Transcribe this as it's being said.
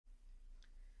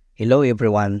Hello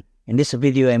everyone. In this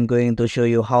video, I'm going to show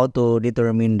you how to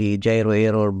determine the gyro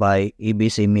error by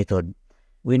ABC method.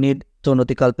 We need two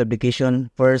nautical publication.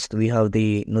 First, we have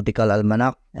the Nautical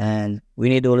Almanac, and we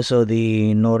need also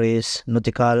the Norie's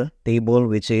nautical table,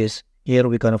 which is here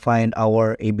we can find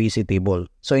our ABC table.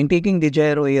 So in taking the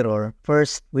gyro error,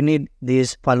 first we need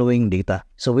this following data.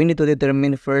 So we need to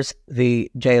determine first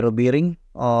the gyro bearing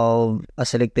of a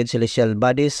selected celestial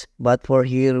bodies, but for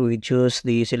here we choose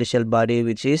the celestial body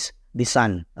which is the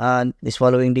sun. And this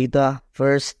following data,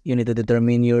 first you need to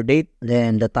determine your date,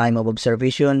 then the time of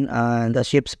observation, and the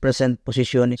ship's present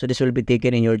position. So this will be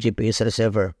taken in your GPS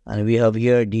receiver. And we have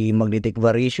here the magnetic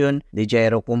variation, the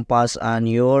gyro compass, and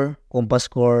your compass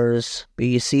course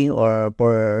PEC, or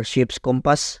per ship's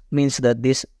compass, means that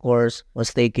this course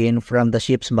was taken from the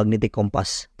ship's magnetic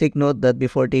compass. Take note that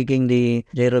before taking the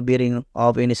gyro bearing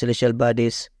of any celestial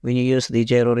bodies, when you use the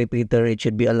gyro repeater, it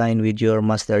should be aligned with your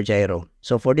master gyro.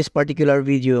 So for this particular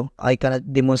video, I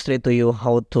cannot demonstrate to you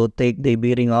how to take the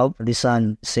bearing of the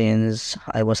sun since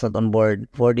I was not on board.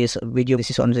 For this video, this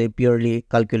is only purely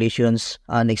calculations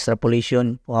and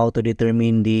extrapolation for how to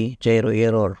determine the gyro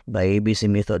error by ABC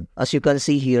method. As you can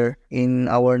see here in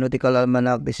our Nautical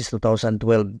Almanac, this is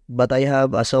 2012. But I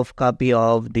have a soft copy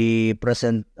of the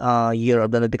present year of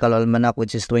the Nautical Almanac,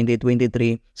 which is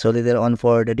 2023. So later on,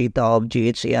 for the data of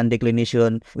GHA and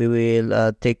declination, we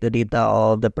will take the data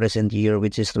of the present year,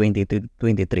 which is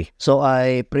 2023. So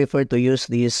I prefer to use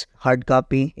this hard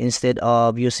copy instead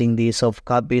of using the soft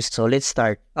copies. So let's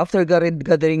start. After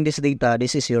gathering this data,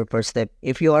 this is your first step.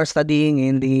 If you are studying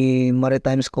in the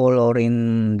maritime school or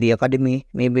in the academy,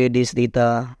 maybe these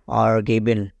data are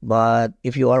given. But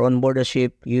if you are on board a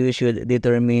ship, you should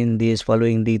determine this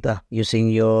following data using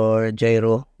your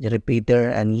gyro repeater,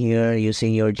 and here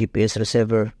using your GPS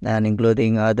receiver, and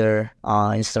including other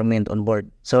instrument on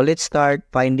board. So let's start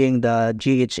finding the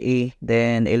GHA,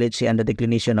 then LHC, and the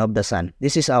declination of the sun.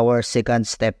 This is our second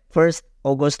step. First,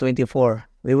 August 24.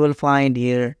 We will find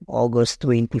here August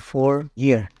 24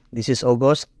 here. This is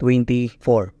August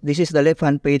 24. This is the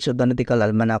left-hand page of the Nautical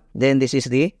Almanac. Then this is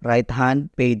the right-hand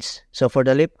page. So for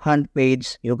the left-hand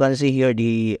page, you can see here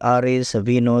the Aries,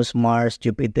 Venus, Mars,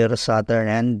 Jupiter, Saturn,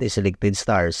 and the selected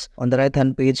stars. On the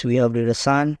right-hand page, we have the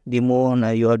sun, the moon,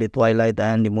 you have the twilight,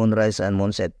 and the moonrise and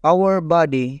moonset. Our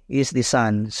body is the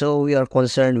sun, so we are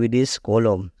concerned with this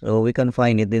column. So we can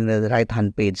find it in the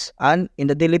right-hand page. And in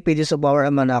the daily pages of our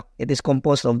almanac, it is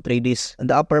composed of 3 Ds.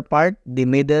 The upper part, the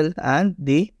middle, and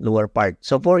the lower part.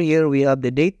 So for here, we have the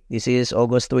date. This is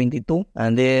August 22.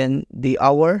 And then the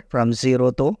hour from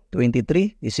 0 to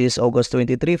 23. This is August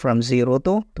 23 from 0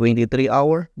 to 23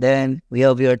 hour. Then we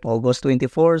have here August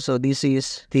 24. So this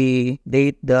is the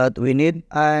date that we need.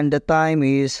 And the time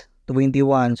is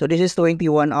 21. So this is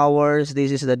 21 hours.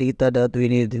 This is the data that we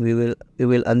need. We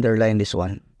will underline this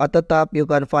one. At the top, you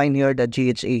can find here the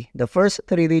GHA. The first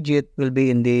 3 digit will be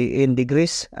in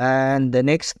degrees, and the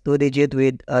next 2 digit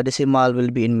with a decimal will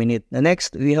be in minute. The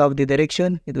next, we have the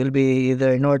direction. It will be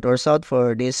either north or south.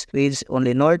 For this page,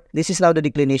 only north. This is now the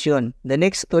declination. The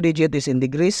next 2 digit is in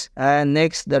degrees, and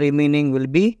next the remaining will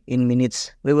be in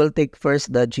minutes. We will take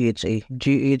first the GHA.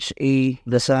 GHA,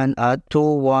 the sun at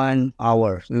 21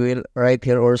 hours. We will write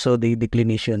here also the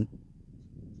declination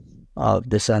of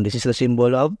the sun. This is the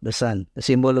symbol of the sun. The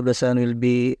symbol of the sun will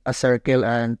be a circle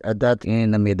and a dot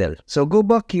in the middle. So go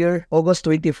back here, August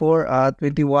 24 at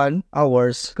 21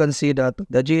 hours. You can see that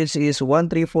the GHC is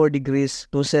 134 degrees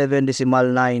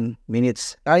 27.9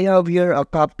 minutes. I have here a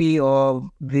copy of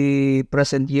the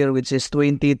present year, which is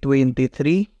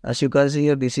 2023. As you can see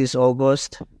here, this is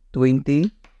August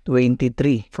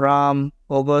 2023. From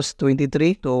August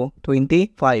 23 to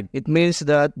 25. It means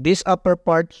that this upper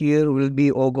part here will be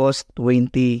August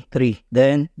 23.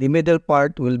 Then the middle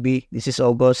part will be, this is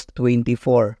August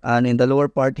 24. And in the lower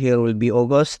part here will be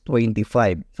August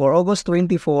 25. For August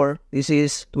 24, this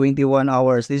is 21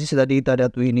 hours. This is the data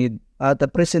that we need. At the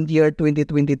present year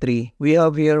 2023, we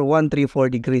have here 134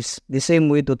 degrees. The same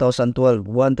with 2012,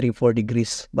 134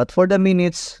 degrees. But for the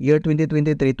minutes, year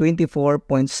 2023,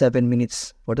 24.7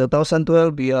 minutes. For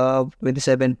 2012, we have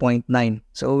 27.9.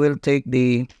 So we'll take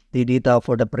the data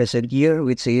for the present year,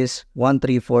 which is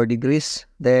 134 degrees,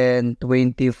 then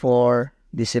 24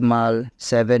 decimal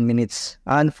 7 minutes.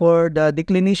 And for the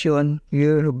declination,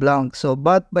 here blank. So,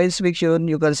 but by inspection,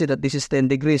 you can see that this is 10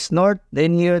 degrees north.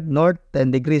 Then here, north,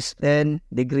 10 degrees, 10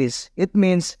 degrees. It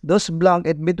means those blank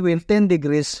in between 10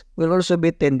 degrees will also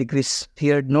be 10 degrees.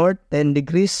 Here, north, 10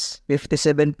 degrees,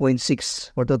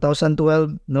 57.6. For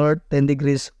 2012, north, 10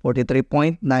 degrees,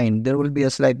 43.9. There will be a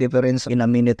slight difference in a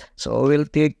minute. So, we'll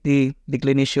take the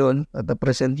declination at the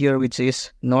present year, which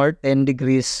is north, 10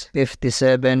 degrees,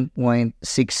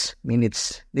 57.6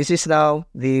 minutes. This is now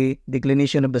the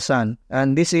declination of the sun.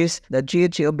 And this is the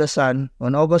GHA of the sun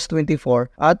on August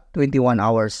 24 at 21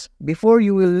 hours. Before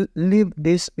you will leave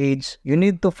this page, you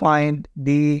need to find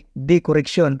the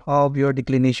decorrection of your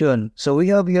declination. So we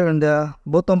have here on the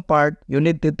bottom part, you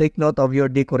need to take note of your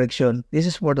decorrection. This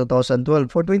is for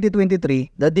 2012. For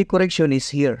 2023, the decorrection is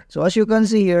here. So as you can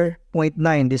see here,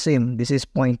 0.9, the same. This is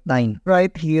 0.9.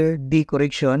 Right here,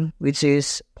 decorrection, which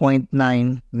is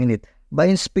 0.9 minute. By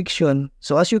inspection,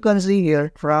 so as you can see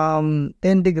here, from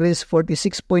 10 degrees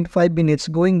 46.5 minutes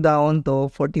going down to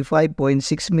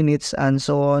 45.6 minutes and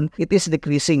so on, it is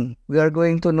decreasing. We are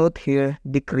going to note here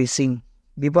decreasing.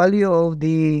 The value of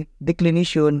the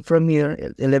declination from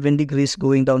here, 11 degrees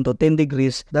going down to 10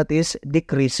 degrees, that is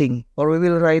decreasing. Or we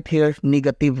will write here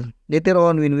negative. Later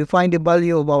on, when we find the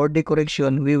value of our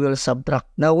decorrection, we will subtract.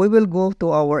 Now, we will go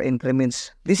to our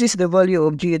increments. This is the value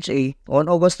of GHA on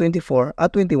August 24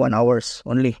 at 21 hours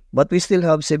only. But we still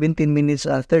have 17 minutes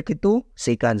and 32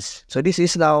 seconds. So, this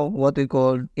is now what we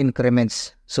call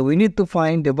increments. So, we need to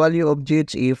find the value of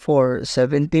GHA for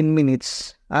 17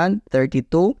 minutes and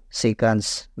 32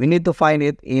 seconds. We need to find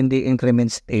it in the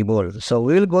increments table. So,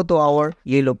 we will go to our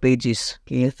yellow pages.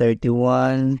 Okay,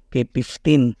 31, okay,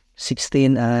 15.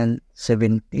 16 and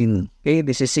 17. Okay,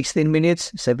 this is 16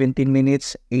 minutes, 17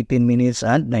 minutes, 18 minutes,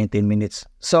 and 19 minutes.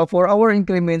 So for our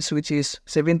increments, which is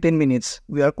 17 minutes,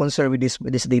 we are concerned with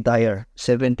this data here.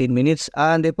 17 minutes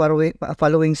and the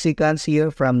following seconds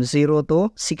here from 0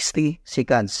 to 60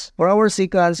 seconds. For our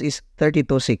seconds is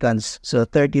 32 seconds. So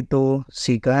 32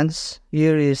 seconds.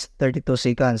 Here is 32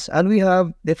 seconds. And we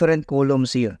have different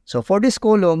columns here. So for this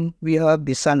column, we have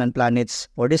the sun and planets.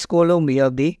 For this column, we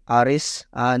have the Aries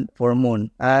and for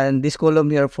moon. And this column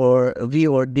here for V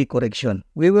or D correction.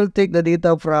 We will take the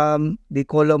data from the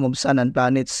column of sun and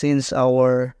planets since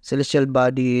our celestial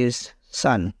body is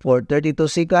sun. For 32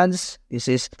 seconds, this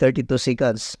is 32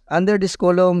 seconds. Under this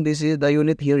column, this is the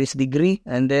unit here is degree,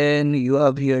 and then you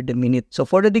have here the minute. So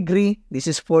for the degree, this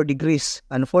is 4 degrees,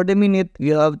 and for the minute,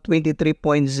 you have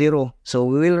 23.0. So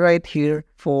we will write here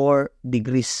 4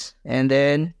 degrees and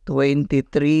then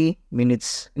 23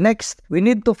 minutes. Next, we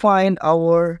need to find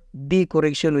our D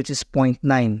correction, which is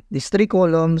 0.9. These 3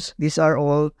 columns, these are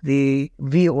all the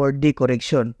V or D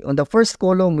correction. On the first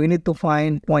column, we need to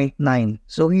find 0.9.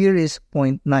 So here is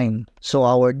 0.9. So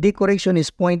our D correction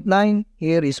is 0.9.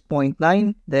 Here is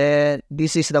 0.9. Then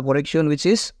this is the correction, which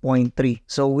is 0.3.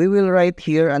 So we will write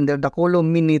here under the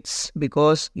column minutes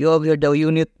because you have here the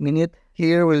unit minute.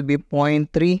 Here will be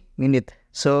 0.3 minute.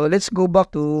 So let's go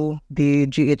back to the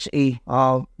GHA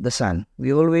of the sun.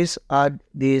 We always add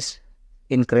these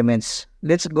increments.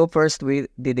 Let's go first with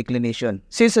the declination.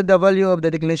 Since the value of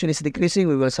the declination is decreasing,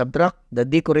 we will subtract the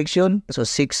D correction. So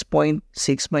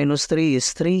 6.6 minus 3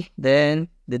 is 3. Then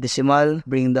the decimal,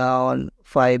 bring down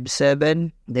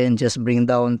 5.7. Then just bring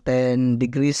down 10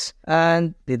 degrees.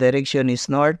 And the direction is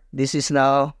north. This is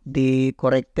now the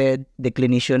corrected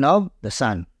declination of the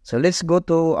sun. So let's go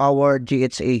to our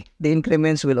GHA. The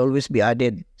increments will always be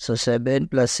added. So 7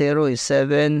 plus 0 is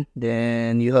 7.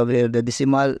 Then you have here the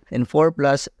decimal. And 4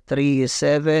 plus 3 is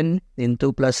 7. Then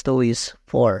 2 plus 2 is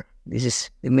 4. This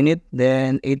is the minute.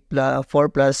 Then 4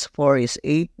 plus 4 is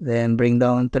 8. Then bring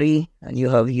down 3. And you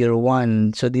have here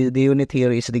 1. So the unit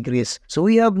here is degrees. So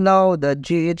we have now the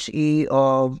GHA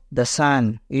of the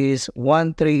sun is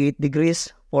 138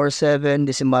 degrees. 47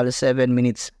 decimal 7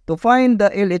 minutes. To find the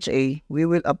LHA, we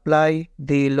will apply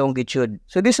the longitude.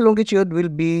 So this longitude will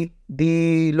be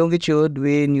the longitude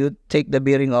when you take the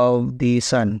bearing of the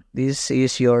sun. This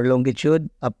is your longitude.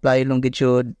 Apply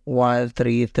longitude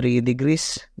 133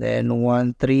 degrees. Then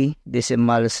 13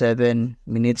 decimal 7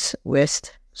 minutes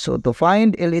west. So to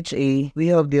find LHA, we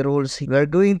have the rules. We are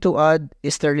going to add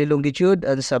easterly longitude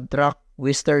and subtract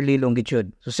westerly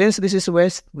longitude. So since this is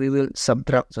west, we will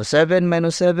subtract. So 7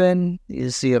 minus 7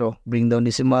 is 0. Bring down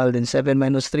decimal. Then 7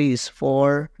 minus 3 is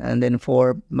 4. And then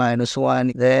 4 minus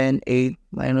 1. Then 8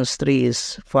 minus 3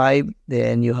 is 5.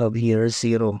 Then you have here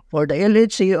 0. For the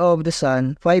LHA of the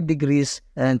sun, 5 degrees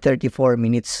and 34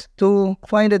 minutes. To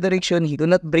find the direction, do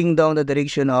not bring down the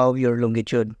direction of your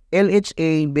longitude.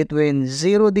 LHA between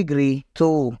 0 degree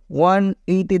to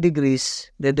 180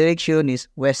 degrees, the direction is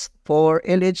west. For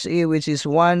LHA which is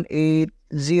 180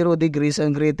 degrees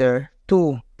and greater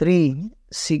to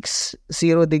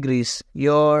 360 degrees,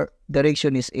 your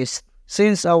direction is east.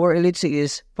 Since our LHC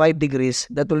is 5 degrees,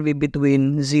 that will be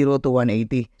between 0 to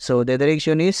 180. So the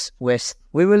direction is west.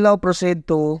 We will now proceed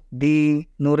to the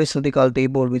Norie's nautical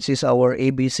table, which is our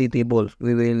ABC table.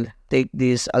 We will take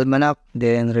this almanac,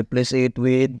 then replace it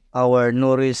with our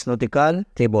Norie's nautical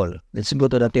table. Let's go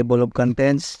to the table of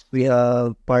contents. We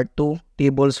have part 2,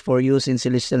 tables for use in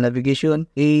celestial navigation.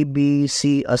 A, B,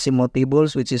 C azimuth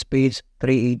tables, which is page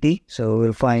 380. So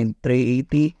we'll find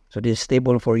 380. So this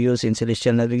table for use in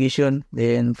celestial navigation.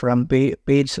 Then from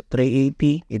page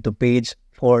 380 into page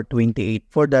 428.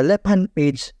 For the left-hand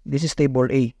page, this is table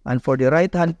A. And for the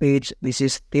right-hand page, this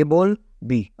is table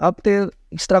B. After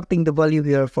extracting the value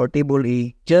here for table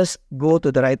A, just go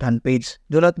to the right-hand page.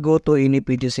 Do not go to any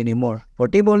pages anymore. For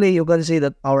table A, you can see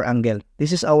that our angle.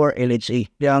 This is our LHA.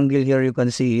 The angle here you can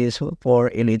see is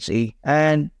for LHA.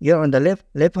 And here on the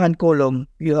left-hand column,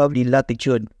 you have the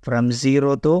latitude from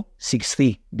 0 to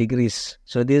 60 degrees.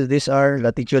 So these are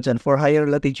latitudes. And for higher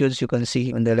latitudes, you can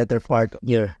see on the latter part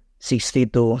here, 60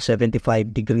 to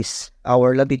 75 degrees.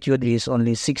 Our latitude is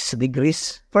only 6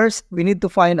 degrees. First, we need to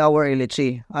find our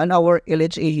LHA. And our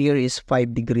LHA here is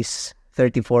 5 degrees,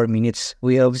 34 minutes.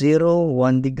 We have 0,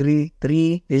 1 degree,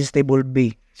 3. This is table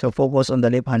B. So focus on the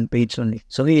left-hand page only.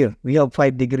 So here, we have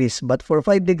 5 degrees. But for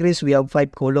 5 degrees, we have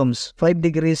 5 columns. 5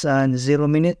 degrees and 0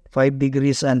 minute, 5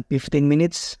 degrees and 15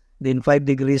 minutes, then 5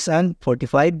 degrees and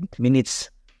 45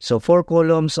 minutes. So 4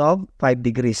 columns of 5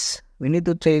 degrees. We need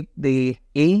to take the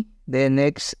A, then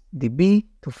next the B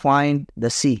to find the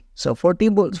C. So for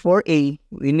tables for A,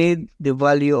 we need the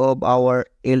value of our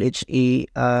LHA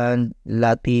and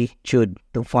latitude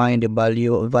to find the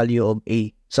value of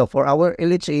A. So for our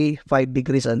LHA, 5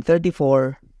 degrees and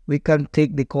 34, we can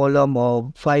take the column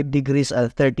of 5 degrees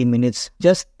and 30 minutes.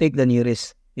 Just take the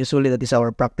nearest. Usually that is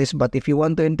our practice, but if you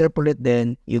want to interpolate,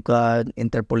 then you can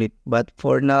interpolate. But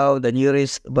for now, the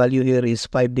nearest value here is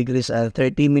 5 degrees and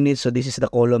 30 minutes. So this is the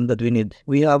column that we need.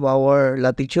 We have our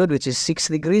latitude, which is 6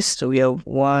 degrees. So we have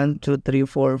 1, 2, 3,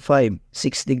 4, 5,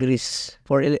 6 degrees.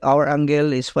 For our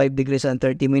angle is 5 degrees and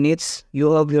 30 minutes.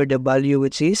 You have here the value,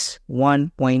 which is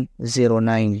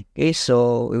 1.09. Okay,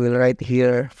 so we will write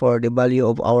here for the value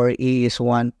of our A is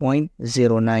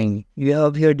 1.09. You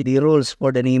have here the rules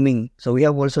for the naming. So we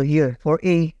have also here for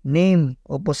A, name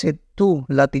opposite to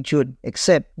latitude,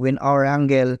 except when our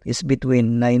angle is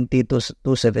between 90 to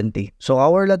 270. So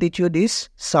our latitude is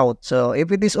south. So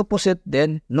if it is opposite,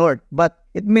 then north. But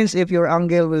it means if our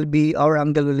angle will be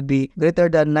greater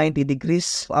than 90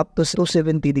 degrees up to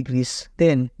 270 degrees,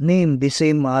 then name the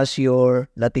same as your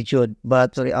latitude.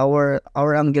 But sorry, our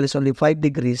angle is only 5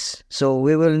 degrees, so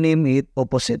we will name it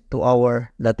opposite to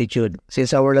our latitude.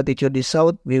 Since our latitude is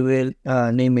south, we will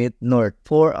name it north.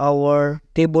 For our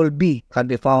table B, can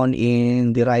be found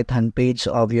in the right-hand page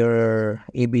of your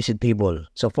ABC table.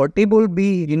 So for table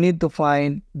B, you need to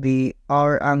find the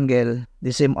hour angle,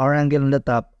 the same hour angle on the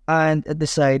top. And at the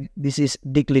side, this is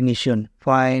declination.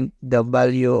 Find the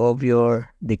value of your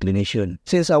declination.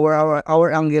 Since our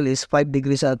angle is 5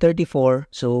 degrees at 34,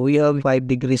 so we have 5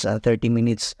 degrees at 30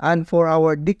 minutes. And for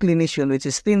our declination, which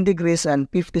is 10 degrees and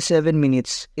 57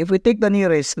 minutes, if we take the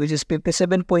nearest, which is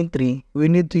 57.3, we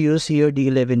need to use here the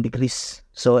 11 degrees.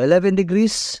 So 11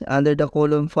 degrees under the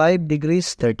column 5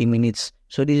 degrees, 30 minutes.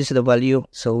 So this is the value.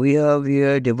 So we have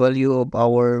here the value of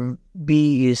our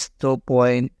B is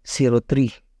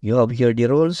 2.03. You have here the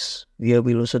rules. We have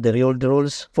also the real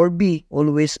rules. For B,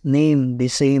 always name the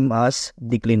same as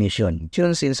declination.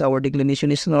 Since our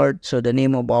declination is north, so the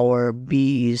name of our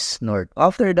B is north.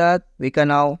 After that, we can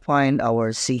now find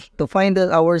our C. To find out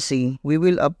our C, we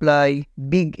will apply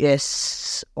big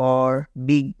S or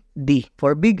big D.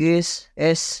 For big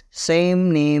S,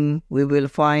 same name, we will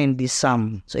find the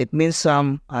sum. So it means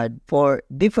sum. For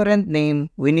different name,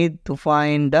 we need to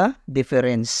find the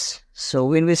difference. So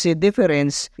when we say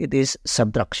difference, it is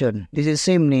subtraction. This is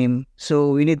same name,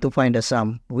 so we need to find the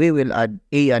sum. We will add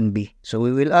A and B. So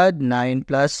we will add 9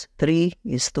 plus 3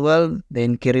 is 12.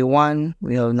 Then carry 1.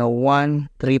 We have now 1,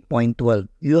 3.12.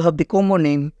 You have the common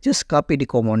name, just copy the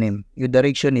common name. Your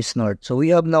direction is north. So we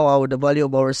have now the value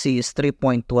of our C is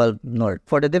 3.12 north.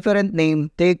 For the different name,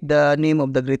 take the name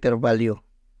of the greater value.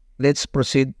 let's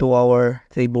proceed to our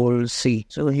table C.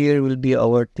 So here will be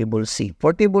our table C.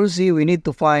 For table C, we need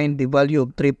to find the value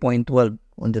of 3.12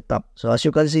 on the top. So as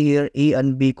you can see here, A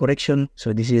and B correction.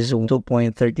 So this is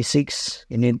 2.36.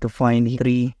 You need to find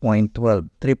 3.12,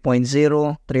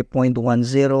 3.0,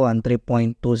 3.10, and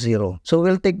 3.20. So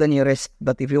we'll take the nearest.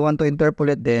 But if you want to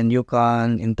interpolate, then you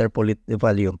can interpolate the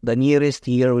value. The nearest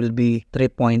here will be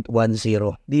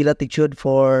 3.10. The latitude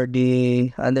for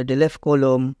the under the left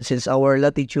column, since our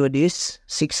latitude is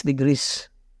 6 degrees,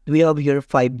 we have here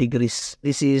 5 degrees.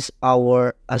 This is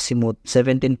our azimuth,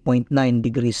 17.9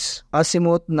 degrees.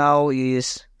 Azimuth now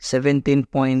is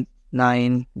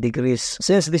 17.9 degrees.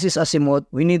 Since this is azimuth,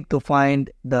 we need to find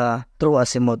the true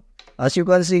azimuth. As you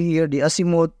can see here, the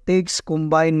azimuth takes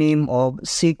combined name of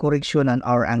C correction and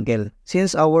R angle.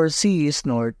 Since our C is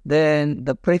north, then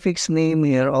the prefix name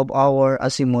here of our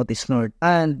azimuth is north.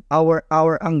 And our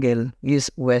angle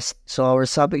is west. So our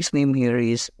suffix name here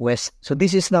is west. So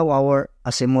this is now our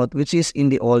azimuth, which is in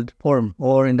the old form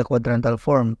or in the quadrantal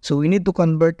form. So we need to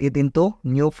convert it into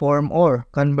new form or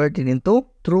convert it into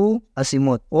true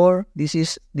azimuth, or this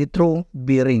is the true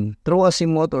bearing. True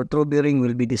azimuth or true bearing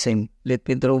will be the same. Let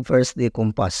me draw first the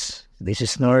compass. This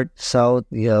is north, south,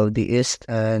 we have the east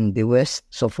and the west.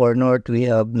 So for north, we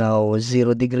have now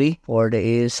 0 degree. For the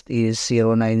east is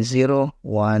 090,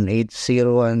 180,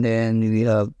 and then we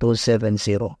have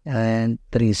 270 and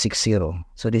 360.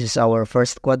 So this is our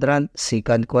first quadrant,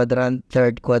 second quadrant,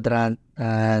 third quadrant,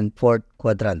 and fourth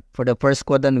quadrant. For the first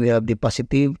quadrant, we have the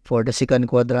positive. For the second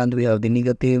quadrant, we have the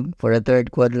negative. For the third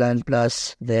quadrant,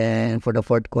 plus. Then for the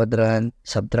fourth quadrant,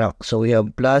 subtract. So we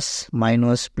have plus,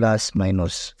 minus, plus,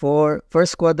 minus. For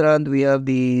first quadrant, we have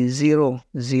the 0,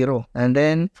 0. And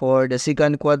then for the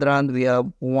second quadrant, we have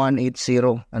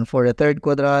 180. And for the third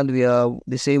quadrant, we have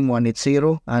the same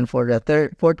 180. And for the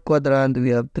fourth quadrant, we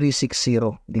have 360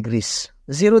 degrees.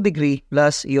 0 degree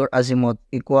plus your azimuth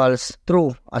equals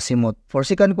true azimuth. For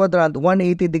second quadrant,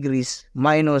 180 degrees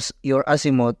minus your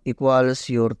azimuth equals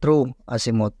your true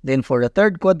azimuth. Then for the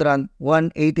third quadrant,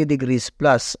 180 degrees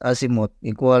plus azimuth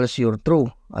equals your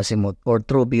true azimuth or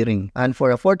true bearing. And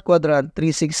for the fourth quadrant,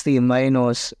 360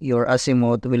 minus your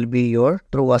azimuth will be your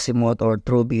true azimuth or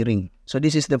true bearing. So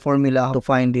this is the formula to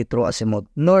find the true azimuth.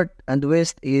 North and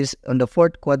west is on the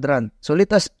fourth quadrant. So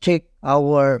let us check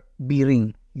our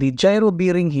bearing. The gyro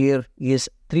bearing here is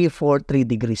 343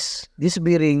 degrees. This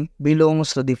bearing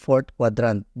belongs to the fourth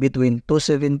quadrant between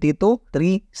 270 to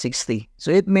 360.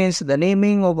 So it means the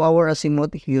naming of our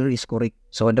azimuth here is correct.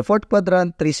 So in the fourth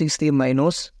quadrant, 360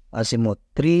 minus azimuth.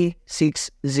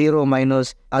 360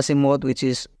 minus azimuth, which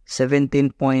is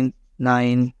 17.9.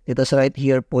 Let us write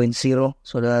here 0.0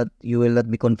 so that you will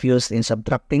not be confused in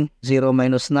subtracting. 0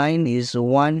 minus 9 is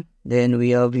 1. Then we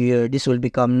have here, this will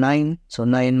become 9. So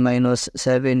 9 minus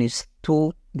 7 is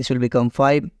 2. This will become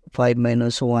 5. 5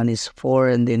 minus 1 is 4.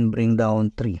 And then bring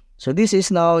down 3. So this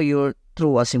is now your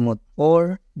true azimuth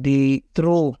or the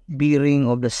true bearing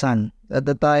of the sun at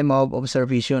the time of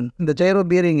observation. The gyro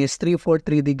bearing is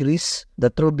 343 degrees. The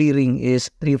true bearing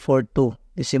is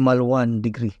 342.1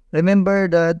 degree. Remember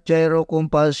that gyro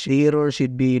compass error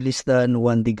should be less than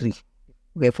 1 degree.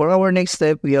 Okay, for our next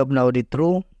step, we have now the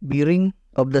true bearing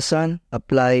of the sun.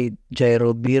 Apply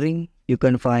gyro bearing. You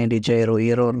can find the gyro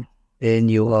error. Then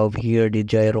you have here the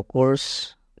gyro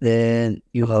course. Then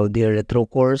you have there the true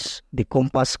course, the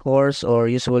compass course, or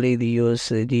usually they use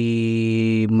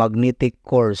the magnetic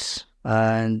course.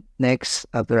 And next,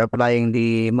 after applying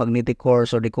the magnetic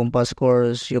course or the compass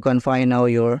course, you can find now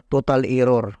your total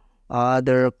error.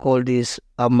 They call this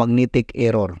a magnetic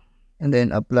error. And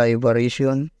then apply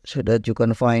variation so that you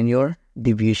can find your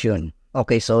deviation.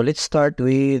 Okay, so let's start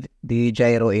with the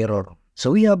gyro error.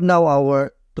 So we have now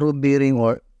our true bearing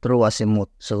or true azimuth.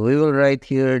 So we will write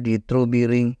here the true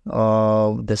bearing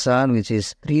of the sun, which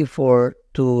is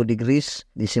 342 degrees,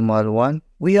 decimal 1.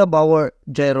 We have our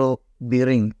gyro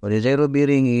bearing. So the gyro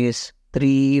bearing is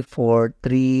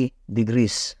 343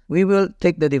 degrees. We will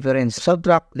take the difference.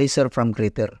 Subtract lesser from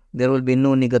greater. There will be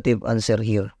no negative answer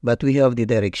here. But we have the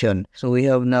direction. So we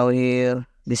have now here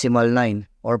decimal 9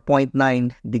 or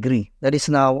 0.9 degree. That is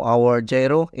now our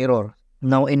gyro error.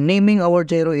 Now in naming our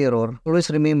gyro error, always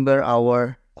remember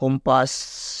our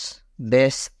compass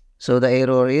best. So the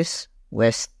error is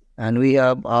west. And we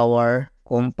have our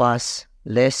compass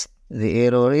left. The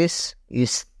error is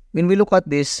east. When we look at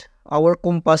this, our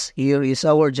compass here is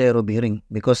our gyro bearing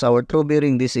because our true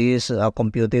bearing, this is a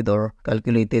computed or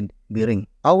calculated bearing.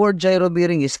 Our gyro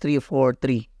bearing is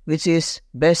 343, which is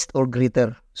best or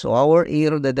greater. So our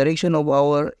error, the direction of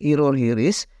our error here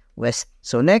is west.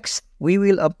 So next, we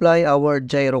will apply our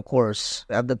gyro course.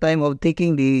 At the time of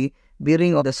taking the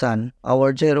bearing of the sun,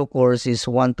 our gyro course is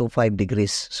 1 to 5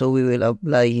 degrees. So we will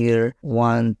apply here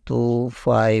 1 to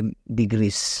 5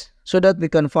 degrees so that we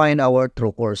can find our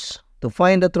true course. To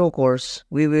find the true course,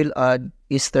 we will add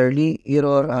easterly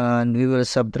error and we will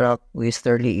subtract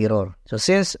westerly error. So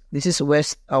since this is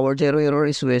west, our gyro error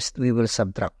is west, we will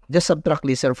subtract. Just subtract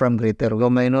lesser from greater. Go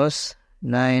minus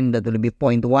 9, that will be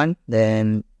 0.1.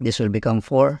 Then this will become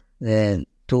 4. Then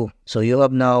 2. So you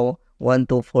have now 1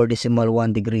 to 4 decimal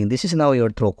 1 degree. This is now your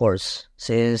true course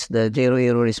since the gyro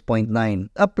error is 0.9.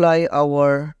 Apply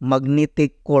our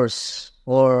magnetic course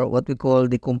or what we call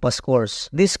the compass course.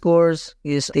 This course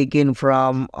is taken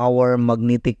from our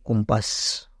magnetic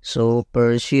compass. So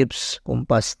per ship's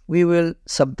compass, we will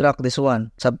subtract this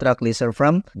one. Subtract lesser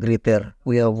from greater.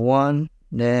 We have 1,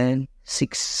 then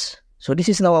 6. So this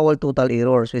is now our total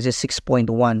errors, which is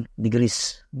 6.1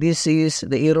 degrees. This is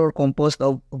the error composed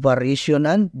of variation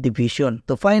and deviation.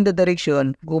 To find the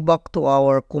direction, go back to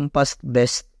our compass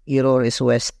best error is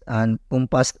west and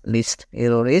compass least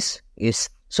error is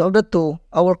east. So of the two,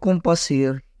 our compass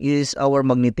here is our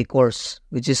magnetic course,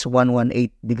 which is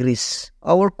 118 degrees.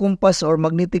 Our compass or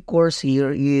magnetic course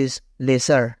here is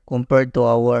lesser compared to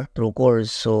our true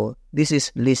course. So this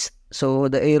is least. So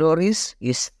the error is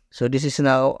east. So this is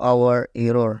now our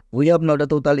error. We have now the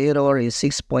total error is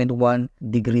 6.1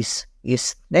 degrees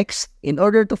east. Next, in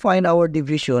order to find our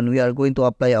deviation, we are going to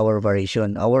apply our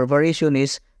variation. Our variation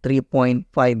is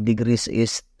 3.5 degrees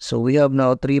east. So we have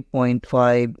now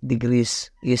 3.5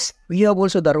 degrees east. We have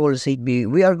also the rule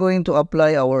CB. We are going to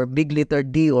apply our big letter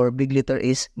D or big letter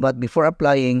S, but before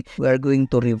applying, we are going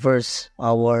to reverse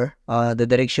our the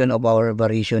direction of our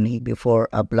variation before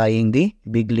applying the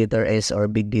big letter S or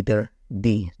big letter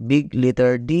D. Big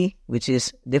letter D, which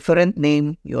is different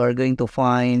name, you are going to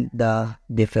find the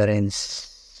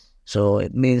difference. So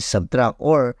it means subtract,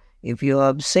 or if you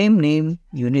have same name,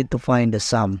 you need to find the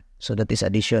sum. So that is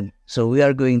addition. So we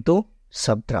are going to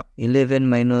subtract. 11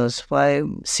 minus 5,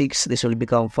 6. This will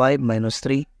become 5 minus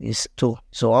 3 is 2.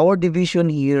 So our division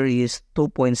here is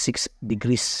 2.6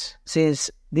 degrees.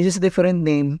 Since this is different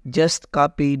name, just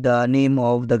copy the name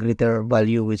of the greater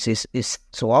value, which is east.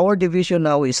 So our division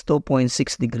now is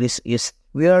 2.6 degrees east.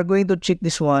 We are going to check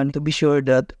this one to be sure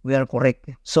that we are correct.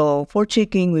 So for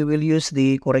checking, we will use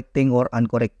the correcting or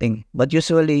uncorrecting. But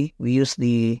usually, we use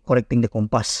the correcting the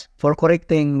compass. For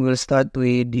correcting, we'll start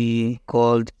with the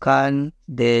called can,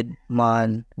 did,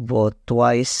 man, vote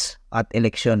twice at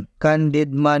election. Can,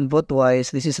 did, man, vote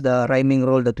twice. This is the rhyming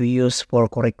rule that we use for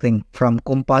correcting from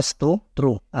compass to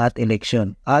true at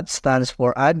election. At stands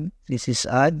for add. This is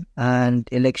add. And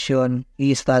election,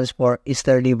 E stands for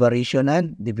easterly variation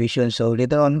and deviation. So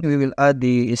later on, we will add the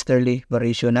easterly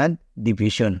variation and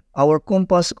division. Our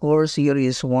compass course here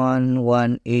is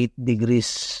 118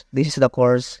 degrees. This is the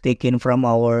course taken from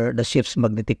the ship's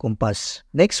magnetic compass.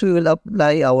 Next, we will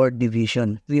apply our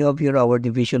division. We have here our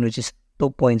division, which is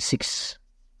 2.6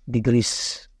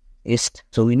 degrees east.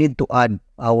 So we need to add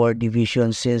our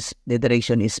division since the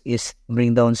direction is east.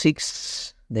 Bring down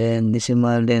 6. Then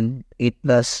decimal, then 8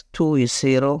 plus 2 is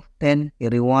 0. 10,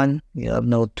 carry 1. We have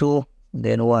now 2,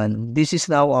 then 1. This is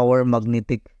now our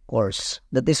magnetic course.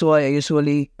 That is why I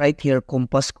usually write here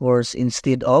compass course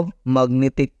instead of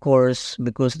magnetic course,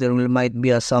 because there might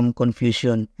be some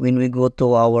confusion when we go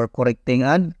to our correcting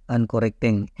and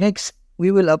uncorrecting. Next,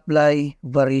 we will apply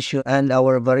variation, and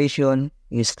our variation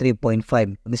is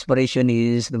 3.5. This variation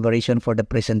is the variation for the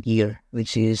present year,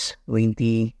 which is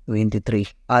 2023.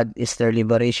 Add easterly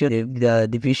variation, the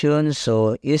division,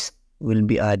 so east will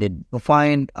be added to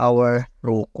find our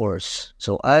true course.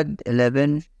 So add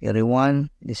 11, carry 1,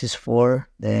 this is 4,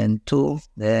 then 2,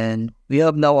 then we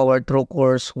have now our true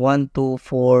course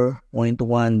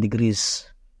 124.1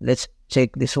 degrees. Let's check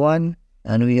this one,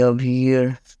 and we have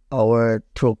here our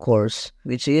true course,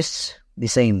 which is the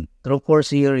same. True course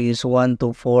here is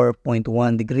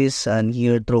 124.1 degrees, and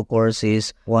here true course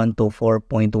is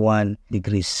 124.1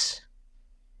 degrees.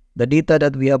 The data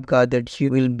that we have gathered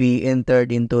here will be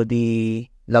entered into the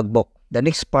logbook. The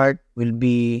next part will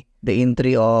be the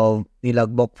entry of the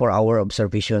logbook for our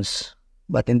observations.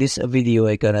 But in this video,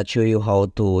 I cannot show you how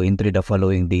to enter the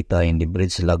following data in the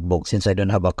bridge logbook since I don't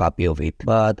have a copy of it.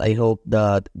 But I hope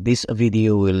that this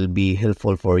video will be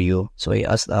helpful for you. So I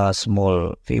ask a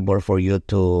small favor for you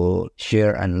to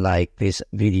share and like this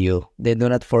video. Then do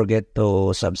not forget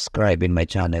to subscribe in my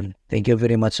channel. Thank you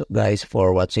very much guys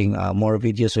for watching. More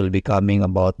videos will be coming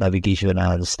about navigation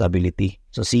and stability.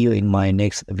 So see you in my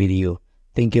next video.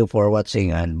 Thank you for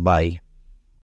watching and bye.